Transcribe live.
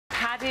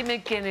Paddy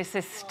McGuinness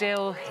is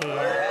still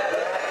here.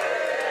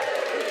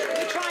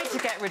 You tried to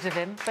get rid of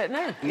him, but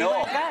no. You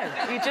won't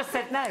go. You just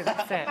said no,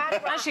 that's it.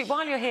 Actually,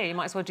 while you're here, you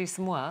might as well do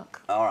some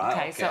work. All right,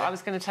 OK, so I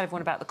was going to tell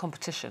everyone about the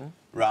competition.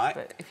 Right.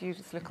 But if you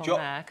just look on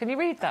there... Can you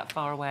read that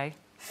far away?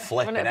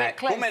 Flipping heck.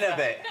 Come in a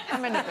bit.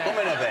 Come in a bit. Come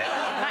in a bit.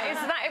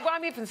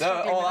 I'm even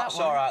struggling with that that's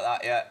all right,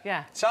 that, yeah.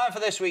 Yeah. Time for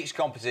this week's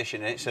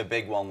competition, and it's a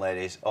big one,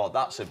 ladies. Oh,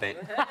 that's a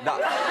bit...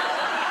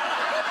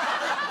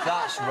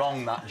 That's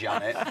wrong, that,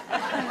 Janet.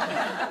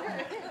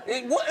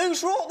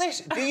 Who's wrote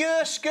this? Do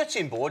your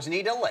skirting boards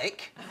need a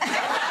lick? Oh,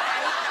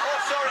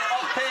 sorry,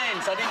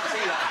 paint. I didn't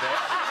see that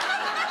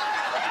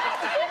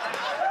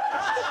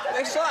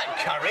bit. It's like,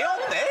 carry on,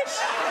 this.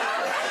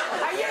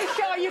 Are you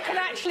sure you can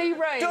actually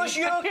read? Does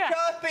your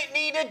carpet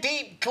need a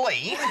deep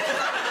clean?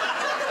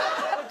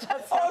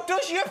 Or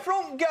does your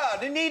front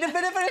garden need a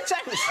bit of an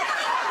attention?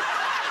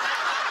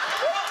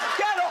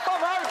 Get off,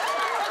 I'm out.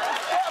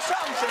 What's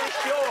happened to this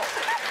show?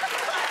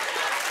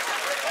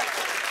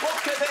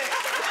 Look at this.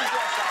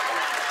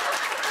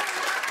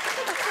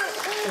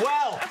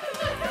 Well,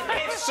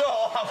 if so,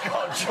 I've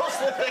got just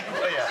the thing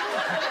for you.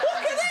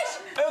 Look at this.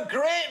 A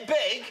great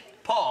big,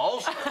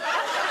 pause,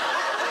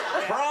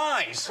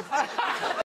 prize.